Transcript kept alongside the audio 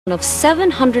of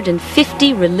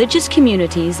 750 religious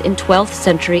communities in 12th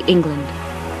century England.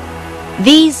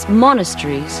 These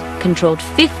monasteries controlled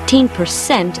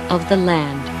 15% of the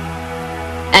land,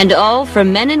 and all for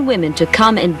men and women to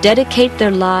come and dedicate their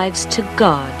lives to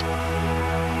God.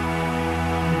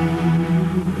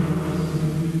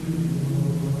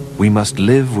 We must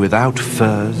live without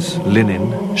furs,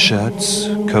 linen, shirts,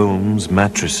 combs,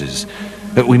 mattresses.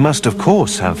 We must, of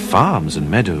course, have farms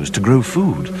and meadows to grow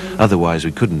food. Otherwise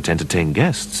we couldn't entertain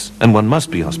guests, and one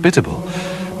must be hospitable.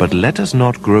 But let us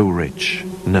not grow rich,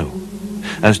 no.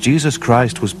 As Jesus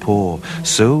Christ was poor,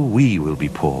 so we will be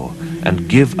poor, and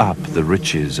give up the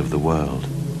riches of the world.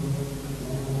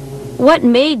 What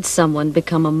made someone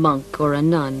become a monk or a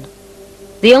nun?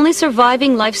 The only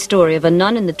surviving life story of a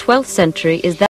nun in the 12th century is that